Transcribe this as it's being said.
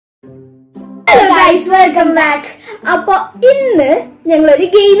guys, welcome back. Appo innu njangal oru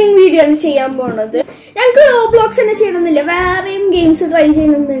gaming video aanu cheyan ponathu. Njangalku Roblox enna cheyanonnilla, vareyum games try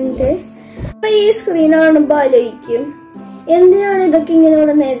cheyanunundu. Appo ee screen aanubba aaloyikkum. Endinanu idokke ingane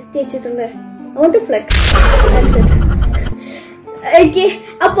oda nerethi vechittunde. I want to flex. That's it. Okay.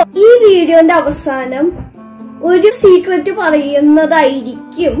 Appo ee video inde avasanam oru secret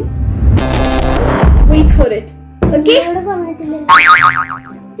parayunnadaayirikkum. Wait for it. Okay?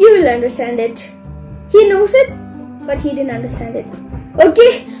 You will understand it. He knows it, but he didn't understand it.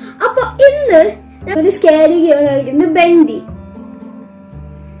 Okay? Appo innu oru scary game കളിക്കുന്നു Bendy.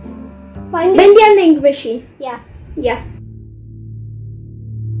 Bendy and the ink machine. Yeah.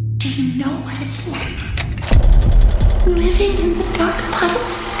 Do you know what it's like living in the dark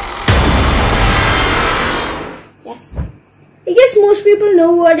puddles? Yes. I guess most people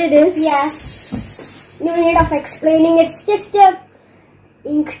know what it is. Yes. No need of explaining. It's just a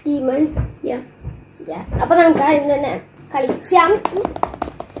ink demon. Yeah. Appo namukku indane kalikkam.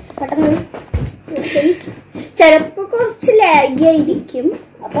 Pattannu. Okay. Chelappo korchu lag ആയിരിക്കും.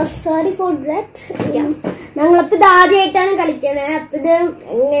 Appo sorry for that. Yeah. ഞങ്ങൾ appo ഇത് ആദ്യമായിട്ടാണ് കളിക്കണേ. appo ഇത്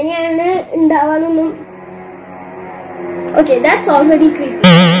എങ്ങനെയാണ് ഉണ്ടാവാനൊന്നും. Okay, that's already creepy.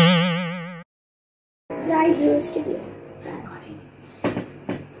 Right here studio.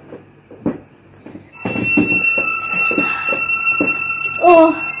 Oh,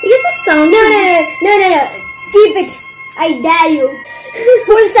 is the sound? No. Keep it. I dare you.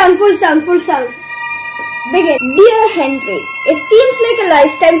 Full sound. Begin. Dear Henry, it seems like a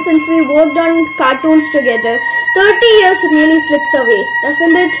lifetime since we worked on cartoons together. 30 years really slips away,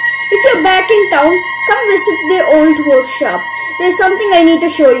 doesn't it? If you're back in town, come visit the old workshop. There's something I need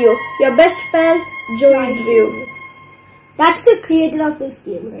to show you. Your best pal, Joey Drew. That's the creator of this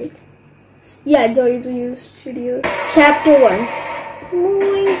game, right? Yeah, Joey Drew Studios. Chapter 1.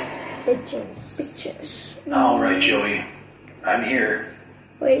 Moving pictures. Alright, Joey. I'm here.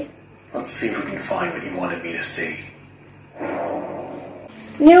 Wait. Let's see if we can find what you wanted me to see.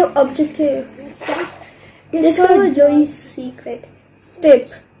 New objective. Discover Joey's secret. Tip.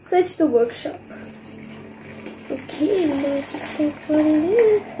 Search the workshop. Okay, let's check what it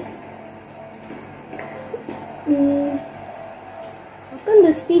is. How can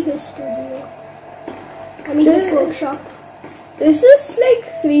this be his studio? I mean his workshop. This is like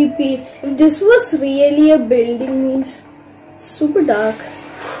creepy. If this was really a building, means super dark.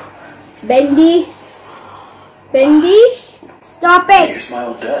 Bendy, stop it! Here's my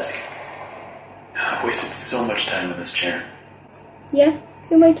old desk. I wasted so much time in this chair. Yeah,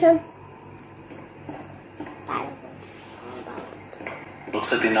 you might have. Looks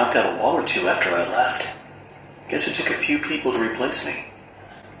like they knocked out a wall or two after I left. Guess it took a few people to replace me.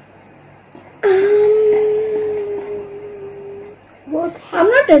 What? I'm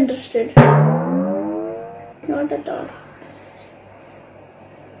not interested. Not at all.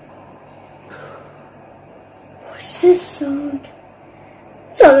 What's this sound?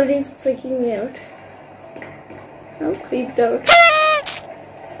 It's already freaking me out. I'm creeped out.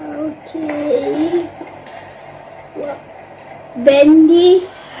 Okay. Bendy,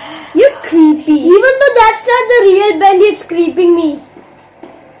 you're creepy. Even though that's not the real Bendy, it's creeping me.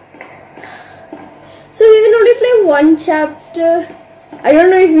 So we will only play one chapter. I don't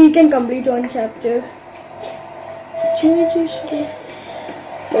know if we can complete one chapter.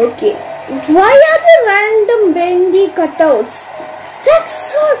 Okay. Why are there random Bendy cutouts? That's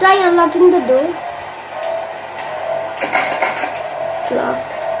so. Try unlocking the door. It's locked.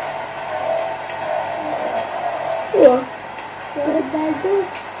 Oh. What did that do?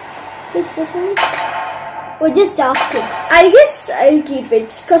 This person? Oh, just off it. I guess I'll keep it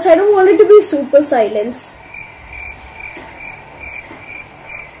because I don't want it to be super silence.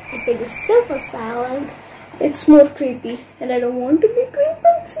 If it is super silent, it's more creepy, and I don't want to be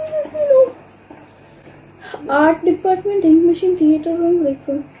creepy. Seriously, no. Art department, ink machine, theater room, break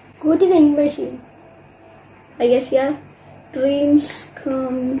room. Go to the ink machine. I guess, yeah. Dreams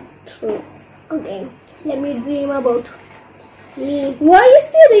come true. Okay, let me dream about me. Why is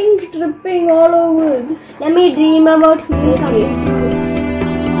there ink dripping all over? Let me dream about me coming true.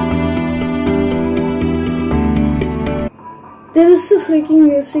 There is a freaking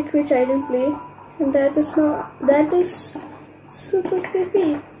music which I didn't play, and that is super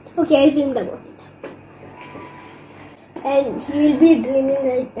creepy. Okay, I dreamed about it. And he will be dreaming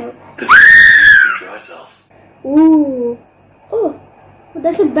right now. This is dry cells. Ooh. Oh,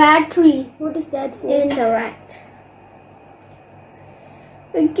 that's a battery. What is that for? Interact.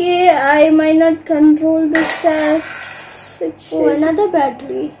 Okay, I might not control this as it should. Oh, another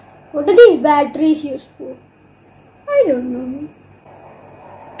battery. What are these batteries used for? I don't know.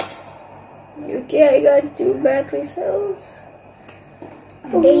 Okay, I got 2 battery cells.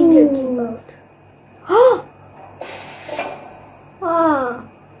 Danger, keep out. Ah.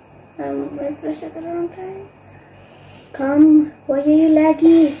 I pressed it at the wrong time. Come, why are you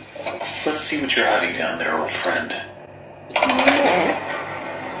laggy? Let's see what you're hiding down there, old friend.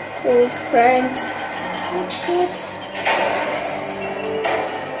 Yeah. Old friend. What's that?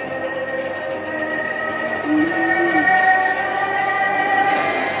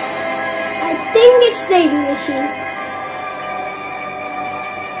 I think it's the ink machine.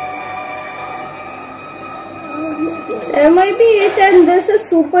 That might be it, and this is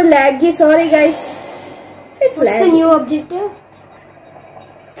super laggy. Sorry, guys. It's What's laggy. the new objective?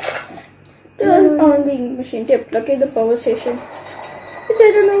 Turn on the ink machine. Tip. Locate the power station. Which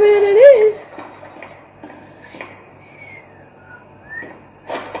I don't know where it is.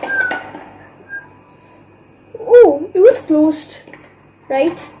 Oh, it was closed.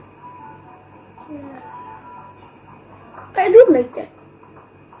 Right? I don't like that.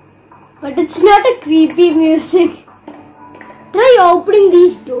 But it's not a creepy music. Try opening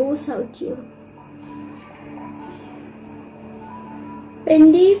these doors out here.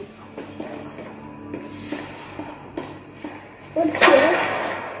 Bendy. What's here?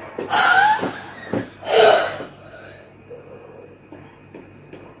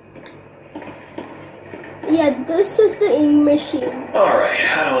 Yeah, this is the ink machine. Alright,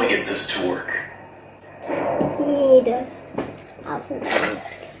 how do I get this to work? Me neither.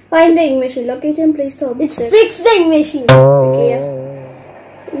 Find the ink machine. Locate and place the It's object. fix the ink machine. Okay,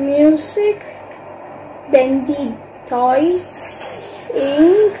 yeah. Music. Bendy toy.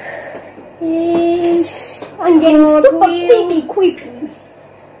 Ink. I'm getting super wheel. creepy.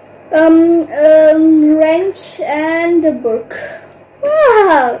 Wrench and a book.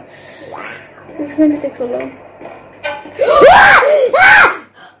 Wow. This is going to take so long.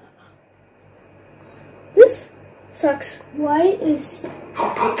 This sucks. Why is Who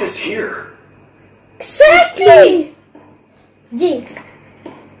put this here? Exactly. Jinx?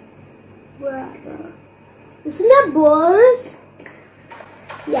 Isn't that Boris?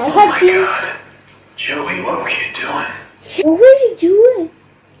 Yeah, I Oh had my seen. god. Joey, what were you doing? What were you doing?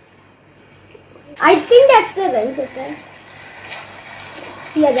 I think that's the wrench, okay?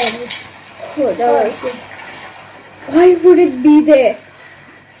 Yeah, that is. Oh, that was it. Why would it be there?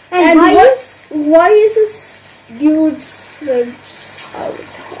 And why why is this dude's ribs out?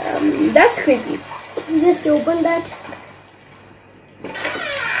 That's creepy. just open that?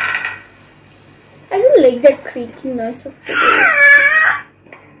 I don't like that creaking noise of the doors.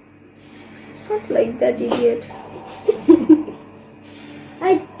 It's not like that, idiot.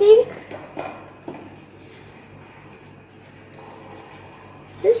 I think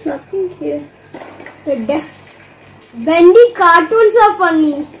There's nothing here. the Bendy cartoons are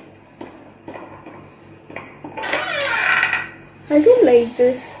funny. I don't like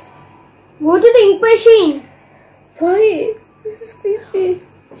this. Go to the ink machine. Why? This is creepy.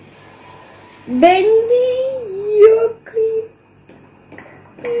 Bendy, you're creepy.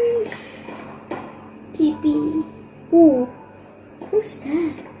 PP. Ooh, who's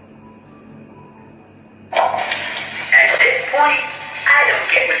that? At this point, I don't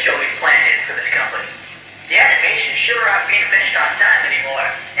get what Joey's plan is for this company. The animations sure aren't being finished on time anymore,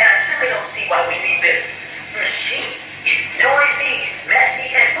 and I simply don't see why we need this machine. It's noisy,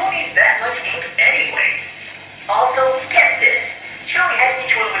 messy, and won't need that much ink anyway. Also, get this. Joey had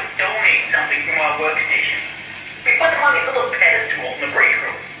each one of us donate something from our workstation. We put them on these little pedestals in the break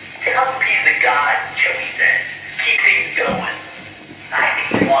room to help appease the gods, Joey says. Keep things going. I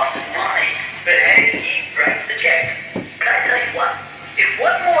think he lost his mind, but hey, he writes the checks. But I tell you what, if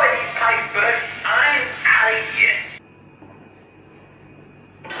one more of these pipes burst, I'm out of here.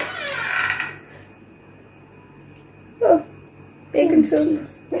 Oh, bacon soup.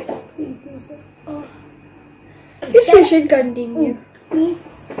 Please, oh. This should continue.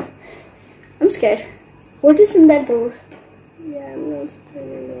 I'm scared. What is in that door? Yeah, I'm not supposed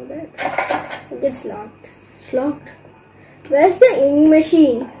to know that. It's locked. It's locked. Where's the ink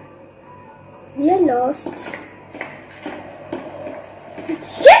machine? We are lost.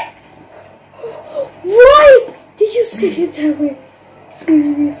 Shit! Why did you say it that way? It's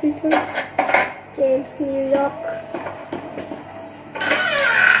really difficult. Okay, we lock.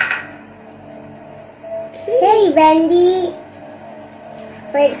 Hey, Bendy.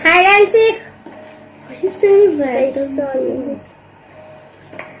 Wait, hide and seek. Why is there a I random saw you.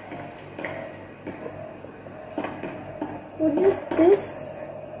 What is this?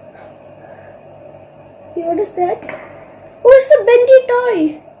 Hey, what is that? Oh, it's a Bendy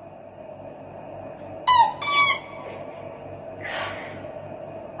toy.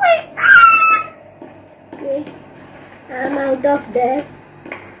 Okay. I'm out of there.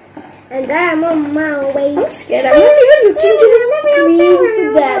 And I'm on my way. I'm scared. I'm not even looking to the screen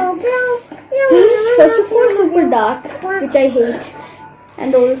for that. This is first of all super dark, which I hate.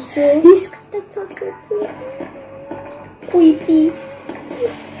 And also These cutters are so creepy.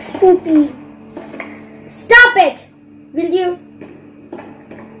 Spoopy. Stop it! Will you?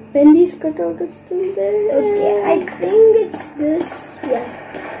 Bendy's cutout is still there. Okay, I think it's this. Yeah.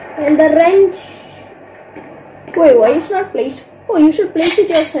 And the wrench. Wait, why is not placed? Oh, you should place it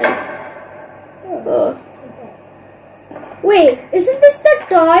yourself. Wait, isn't this the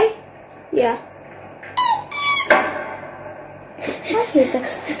toy? Yeah. I hate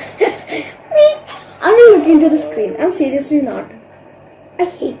this. I'm not looking to the screen. I'm seriously not. I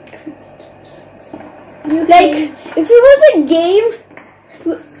hate like, if it was a game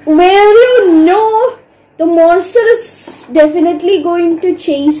where you know the monster is definitely going to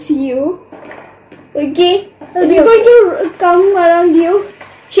chase you, okay? It's going to come around you,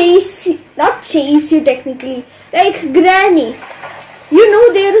 not chase you technically, like Granny. You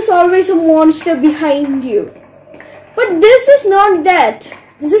know there is always a monster behind you. But this is not that.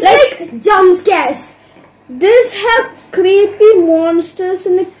 This is like jump scares. This have creepy monsters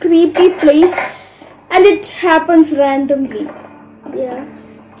in a creepy place, and it happens randomly. Yeah.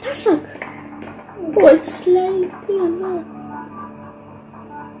 That's not. Oh, it's slightly annoying.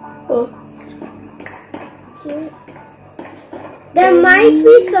 Oh. Okay. There might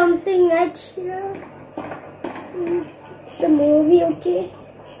be something at here. It's the movie, okay?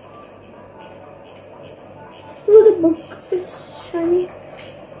 Oh, the book is shiny.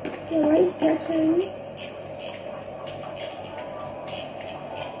 Okay, why is that shiny?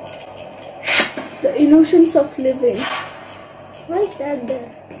 The illusions of living. Why is that there?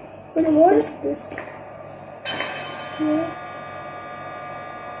 But what is this? Yeah.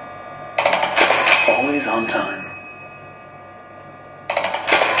 Always on time.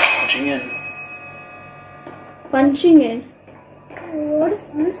 Punching in. Punching in. What is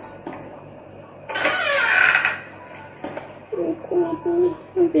this? So creepy.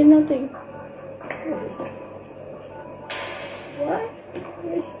 Okay, nothing. What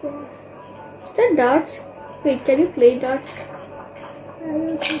is that? Is that darts? Wait, can you play darts? I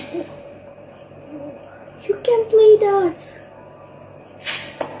don't see it. You can play darts.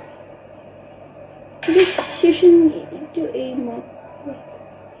 You should need to aim up.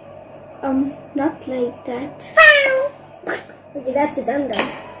 Not like that. Okay, that's it. I'm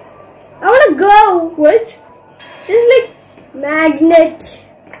done. I wanna go. What? Just like Magnet.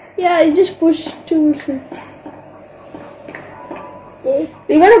 yeah, I just push towards it. Okay.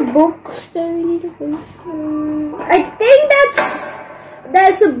 We got a book that we need to push. I think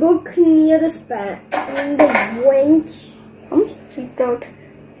there's a book near the span in the bench. I'm freaked out.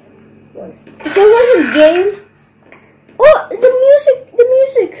 If there was a game. Oh, the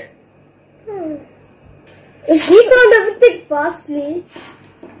music. If we found everything fastly.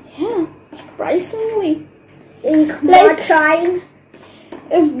 Yeah, surprisingly. Ink Like- trying.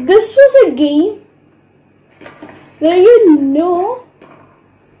 If this was a game where you know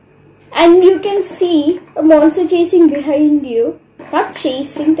and you can see a monster chasing behind you, not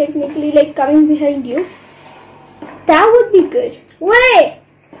chasing technically, like coming behind you, that would be good. Wait,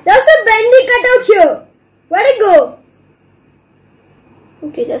 there's a Bendy cutout here. Where'd it go?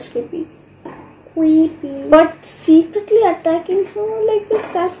 Okay, that's creepy. Creepy. But secretly attacking someone like this,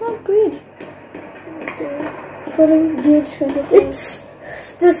 that's not good. For a good kind of thing.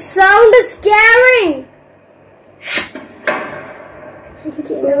 The sound is scaring.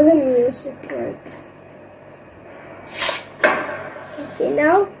 Okay, now the music, right? Okay,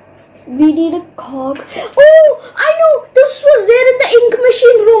 now We need a cog. Oh, I know! This was there in the ink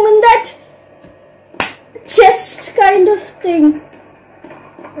machine room in that chest kind of thing.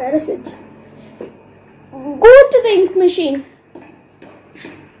 where is it? Go to the ink machine.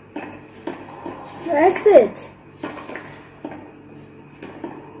 Where is it?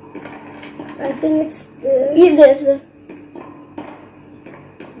 I think it's the Yeah, there's a.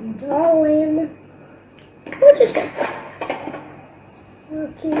 darling. What is that?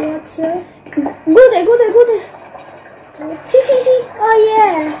 Okay, what's here? Go there, go there, go there. See. Oh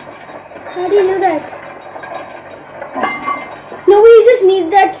yeah. How do you know that? No, we just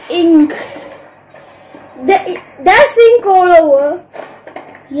need that ink. That's ink all over.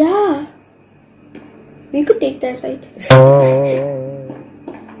 Yeah. We could take that, right?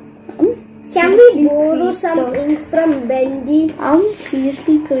 Can we borrow some ink from Bendy? I'm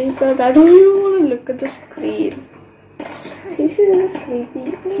seriously creeped out. I don't even want to look at the screen. Seriously, this is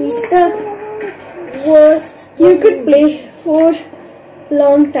creepy. He's the worst. You could play for a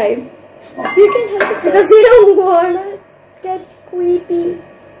long time. You can help it. Because we don't wanna get creepy.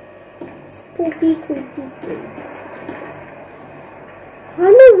 Spooky, creepy. I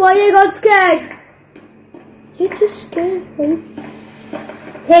don't know why I got scared. You're just scared, right?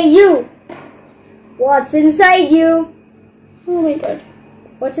 Hey you! What's inside you? Oh my god.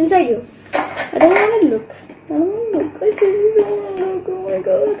 What's inside you? I don't want to look. I don't want to look. I seriously don't want to look. Oh my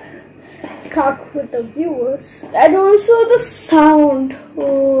god. Talk with the viewers. And also the sound.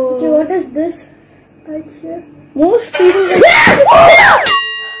 Oh. Okay, what is this? Right here. Most people.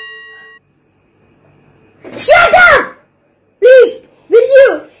 Shut up! Please, will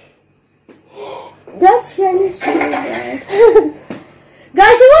you? That scared me so bad.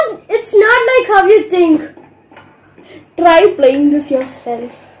 Guys, it's not like how you think. Try playing this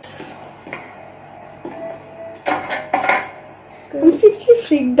yourself. I'm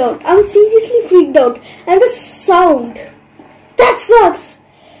seriously freaked out. And the sound. That sucks.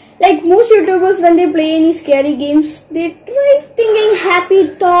 Like most YouTubers, when they play any scary games, they try thinking happy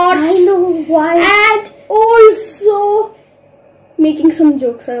thoughts. I know why. And also making some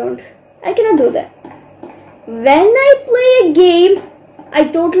jokes around. I cannot do that. When I play a game, I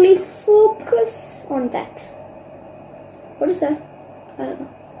totally focus on that. What is that? I don't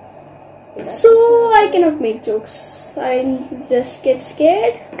know. So I cannot make jokes. I just get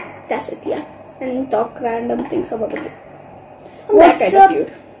scared. That's it, yeah. And talk random things about the game. What's That up?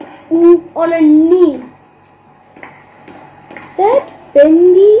 attitude. Ooh, on a knee. That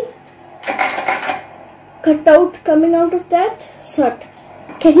Bendy cutout coming out of that shirt.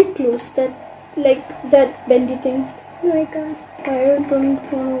 Can you close that? Like that Bendy thing? Oh my god. I don't want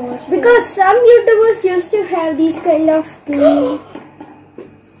to watch it. Because some YouTubers used to have these kind of things.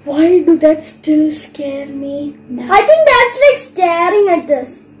 Why do that still scare me now? I think that's like staring at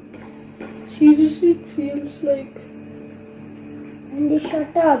us. Seriously, it feels like. Andy,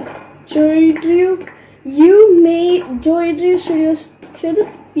 shut up. Joy Drew Studios. You're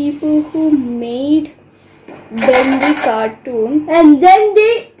the people who made Bendy cartoon, And then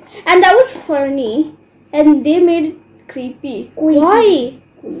they and that was funny, and they made it creepy. Why?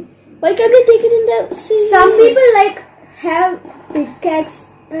 Why can't they take it in the same some way? people like have pickaxe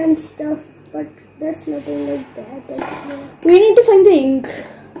and stuff, but there's nothing like that. We need to find the ink.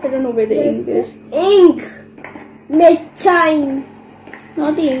 I don't know where the ink is. Ink machine.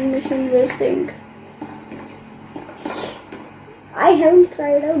 Not the ink machine. Where's the ink? I haven't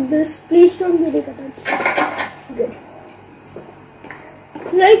tried out this. Please don't be attached. Good.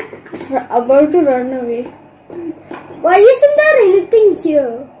 Like about to run away. Why isn't there anything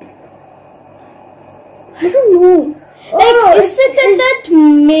here? I don't know. Oh, Like, is it in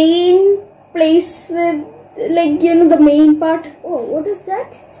that main place where, like, you know, the main part? Oh, what is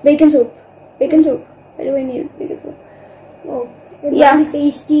that? It's bacon soup. Bacon soup. Why do I need bacon soup? Oh, it Yeah. might be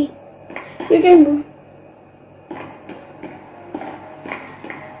tasty. You can go.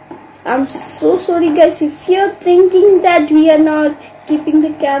 I'm so sorry, guys, if you're thinking that we are not keeping the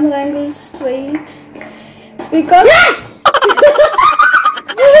camera angle straight. It's because...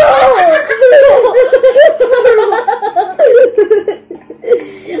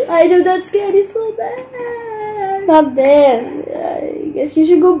 I know that scared is so bad. Not there. I guess you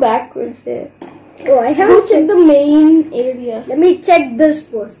should go backwards there. Oh, I Go haven't check checked. the main area. Let me check this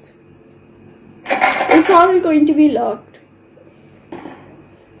first. It's all going to be locked.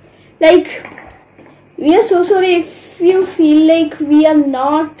 Like, we are so sorry if you feel like we are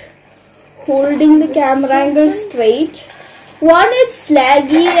not holding the camera angle straight. One, it's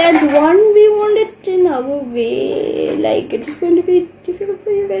laggy, and one, we want it in our way. Like, it's going to be difficult for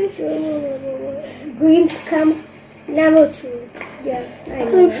you guys. Dreams come never true. Yeah, I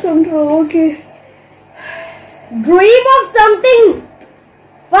know. Dreams come true, okay. Dream of something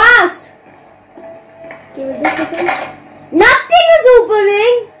fast. Give it a second. Nothing is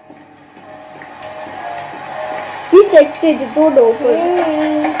opening. We checked it, it won't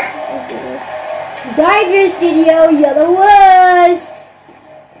open. Giant Studio, you're the worst.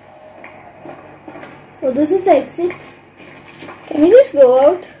 Oh, this is the exit. Can we just go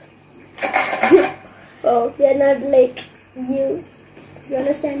out? Oh, they're not like you. You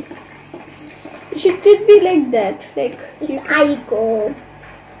understand? Should it be like that? Like, It's Aiko.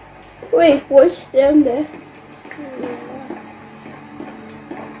 wait, what's down there?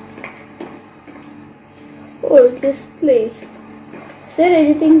 Oh, this place. Is there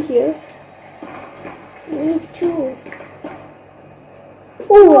anything here? Me too.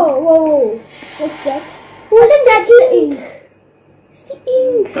 Oh, Whoa, whoa, whoa. What's that? what's that? The ink. It's the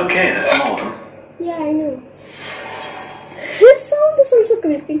ink. Okay, that's all of them. Yeah, I know. His sound is also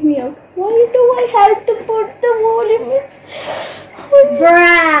creeping me out. Why do I have to put the volume in?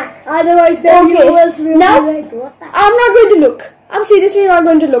 Bruh. Otherwise, the viewers will now be like, what the? I'm not going to look. I'm seriously not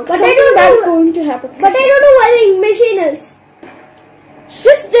going to look. But I Something don't bad's know- going to happen. But I don't know where the ink machine is. It's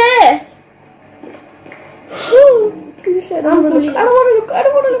just there. Seriously, I don't want to fully look. I don't want to look. I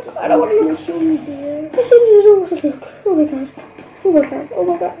don't want to look. I don't want to look. I seriously don't want to look. Oh my god. Oh my god. Oh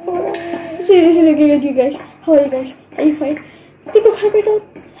my god. Oh my god. I'm seriously looking at you guys. How are you guys? Are you fine? Think of happy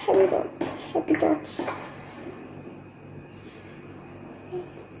thoughts. Happy thoughts. Happy thoughts.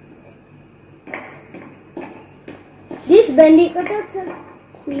 These Bendy cutouts are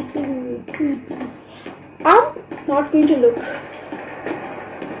creepy. I'm not going to look.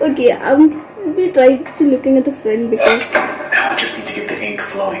 Okay, I'm be trying to looking at the front because Now I just need to get the ink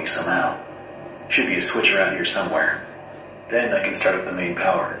flowing somehow. Should be a switch around here somewhere. Then I can start up the main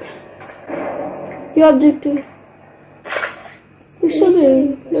power. your objective. You should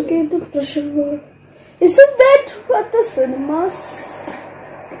be looking at the pressure board. Isn't that what the cinemas?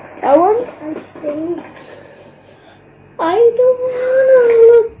 I want. I think. I don't wanna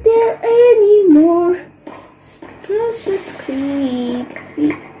look there anymore. Cause it's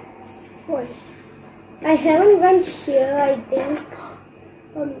creepy. What? I haven't went here, I think.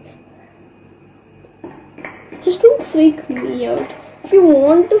 Just don't freak me out. If you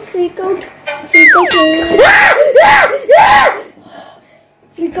want to freak out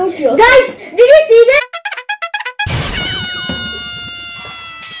freak out yourself. Guys, did you see that?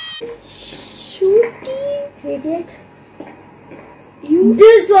 Shooty. Idiot. You.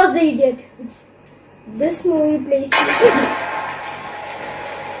 This was the idiot. This movie plays.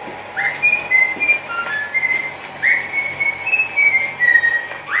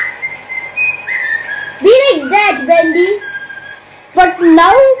 Be like that, Bendy. But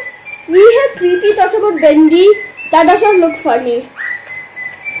now we have creepy thoughts about Bendy. That does not look funny.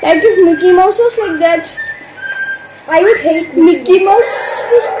 Like if Mickey Mouse was like that. I would hate Mickey Mouse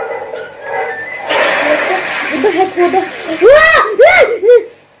was. What the heck? What the?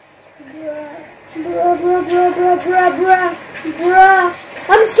 Bruh.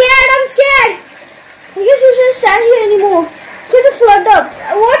 I'm scared. I guess you shouldn't stand here anymore. It's going to flood up.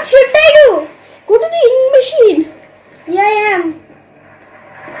 What should I do? Go to the ink machine. Yeah, I am.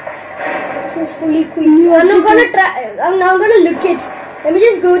 This is fully creepy. I'm not gonna try. I'm now gonna look it. Let me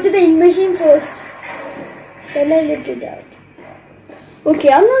just go to the ink machine first. Then I look it out. Okay,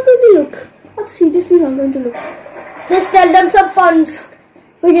 I'm not going to look. I'm seriously not going to look. Just tell them some puns.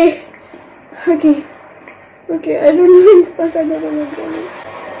 Okay. I don't know what I don't know.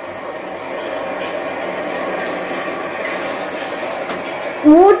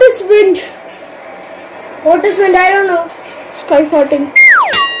 What is wind? What is wind? I don't know. Sky farting.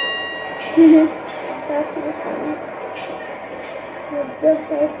 That's not funny. What the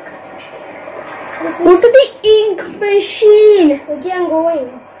heck? This Go is. to the ink machine. Okay, I'm going.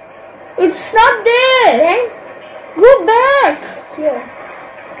 It's not there. Then Go back. here.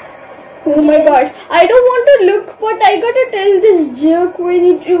 Oh my god. I don't want to look, but I gotta tell this jerk we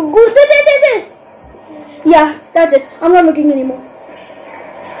need to go there. Yeah, that's it. I'm not looking anymore.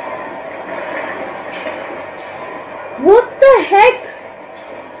 What the heck?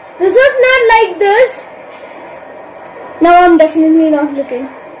 This is not like this. Now I'm definitely not looking.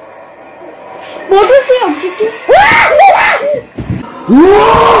 What is the objective?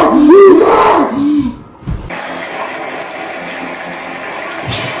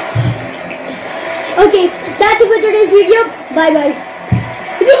 Okay, that's it for today's video. Bye bye.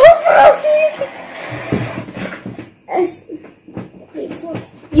 No, bro, seriously. Please, no.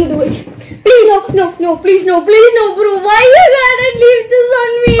 You do it. Please, no, please, no, bro. Why you gotta leave this on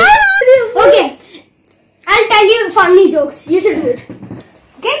me? Okay, I'll tell you funny jokes. You should do it.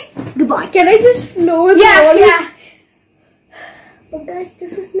 Okay? Goodbye. Can I just lower the volume? Yeah. But guys,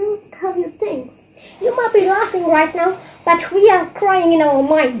 this is not how you think. You might be laughing right now, but we are crying in our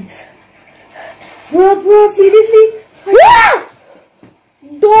minds. Bro, seriously?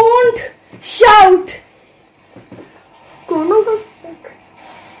 Don't shout.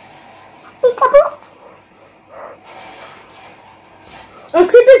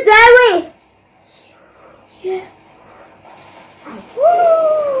 Exit is that way. Yeah.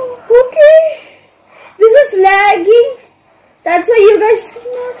 Okay. This is lagging. That's why you guys.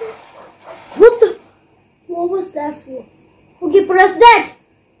 What the? What was that for? Okay, press that.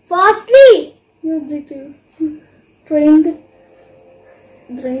 Fastly. Your objective. Drain the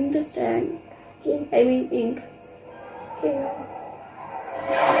tank. Okay. I mean ink. Okay.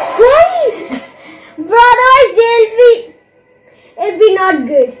 Why? Otherwise it'll be not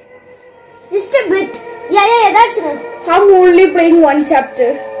good. Just a bit. Yeah, that's enough. I'm only playing one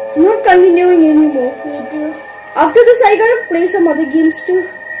chapter. I'm not continuing anymore. Me too. After this, I gotta play some other games too.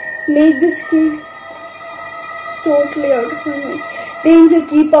 make this game totally out of my mind. Danger,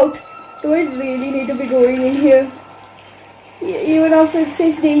 keep out. Do I really need to be going in here? Even after it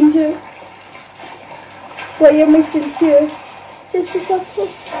says danger. Why am I still here? Just to suffer.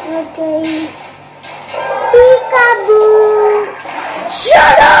 Okay. Peekaboo!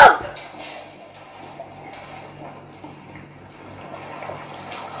 Shut up!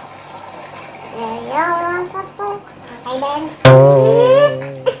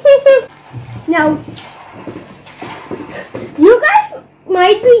 Now, you guys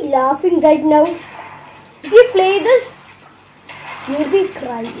might be laughing right now. If you play this, you'll be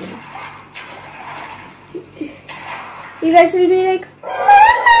crying. You guys will be like,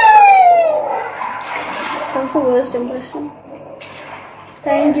 that's the worst impression.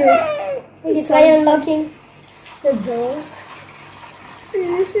 Thank you. You try unlocking the door.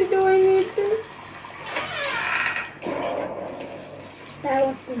 Seriously, do I need to? That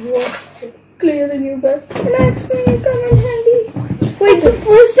was the worst. Clear the new bus. Relax me, come in handy. Wait, the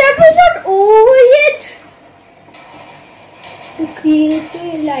first chapter is not over yet. The creator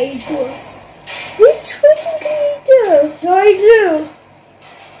lied to us. Which freaking creator? George.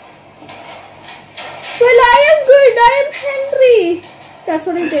 Well, I am good. I am Henry. That's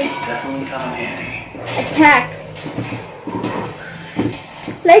what I This did. will definitely come in handy. Attack.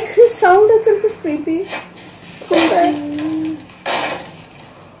 Like his sound itself is creepy.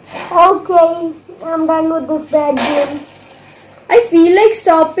 Okay, I'm done with this bad game. I feel like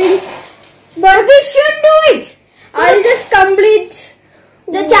stopping, but we should do it. I'll just complete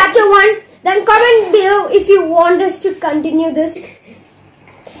The chapter 1. Then comment below if you want us to continue this.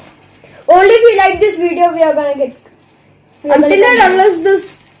 Only if you like this video, we are gonna get. until and unless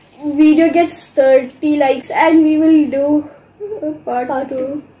this video gets 30 likes, and we will do a part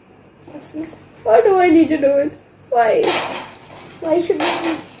 2. Why do I need to do it? Why? Why should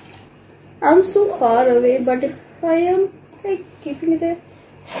we? I'm so far away, but if I am like keeping it there,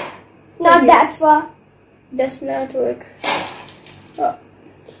 Not that far. does not work.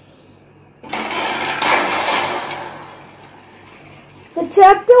 The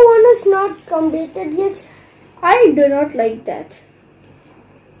chapter 1 is not completed yet. I do not like that.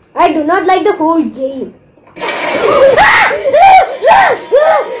 I do not like the whole game.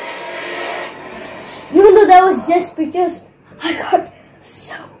 Even though that was just pictures, I got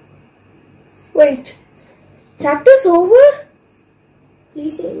so. Wait, chapter's over?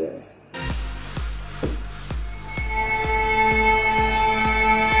 Please say yours.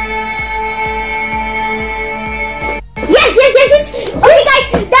 Yes. Okay guys,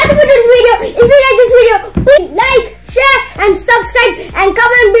 that's it for this video. If you like this video, please like, share and subscribe and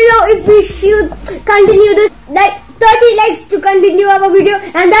comment below if we should continue this. Like 30 likes to continue our video.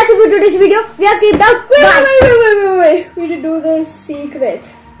 And that's it for today's video. We are kept out. Wait. We should do the secret.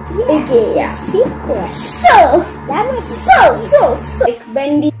 Okay, yeah. Secret. So, That was so. Like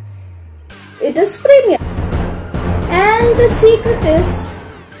Bendy. It is premium. And the secret is,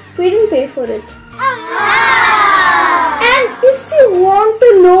 we didn't pay for it. And if you want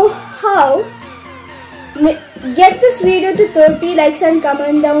to know how, get this video to 30 likes and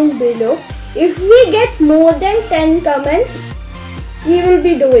comment down below. If we get more than 10 comments, we will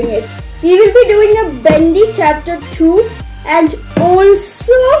be doing it. We will be doing a Bendy chapter 2 and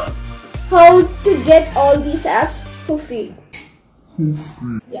also how to get all these apps for free.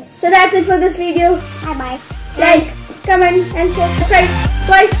 Yes. So that's it for this video. Bye. Like, comment and share. Subscribe.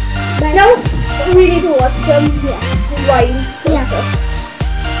 Bye. Bye. Now we need to watch some vines.